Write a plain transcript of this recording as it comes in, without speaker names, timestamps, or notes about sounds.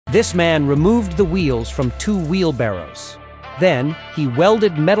This man removed the wheels from 2 wheelbarrows. Then, he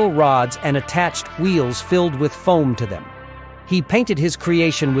welded metal rods and attached wheels filled with foam to them. He painted his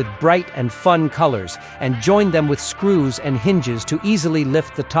creation with bright and fun colors and joined them with screws and hinges to easily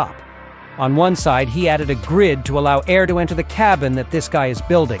lift the top. On one side, he added a grid to allow air to enter the cabin that this guy is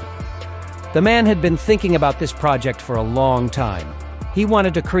building. The man had been thinking about this project for a long time. He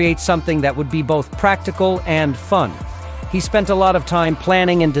wanted to create something that would be both practical and fun. He spent a lot of time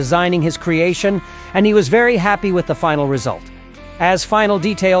planning and designing his creation, and he was very happy with the final result. As final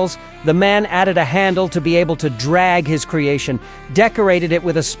details, the man added a handle to be able to drag his creation, decorated it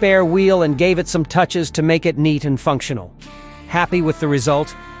with a spare wheel, and gave it some touches to make it neat and functional. Happy with the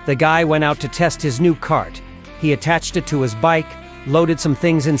result, the guy went out to test his new cart. He attached it to his bike, loaded some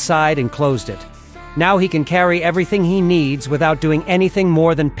things inside, and closed it. Now he can carry everything he needs without doing anything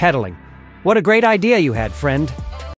more than pedaling. What a great idea you had, friend!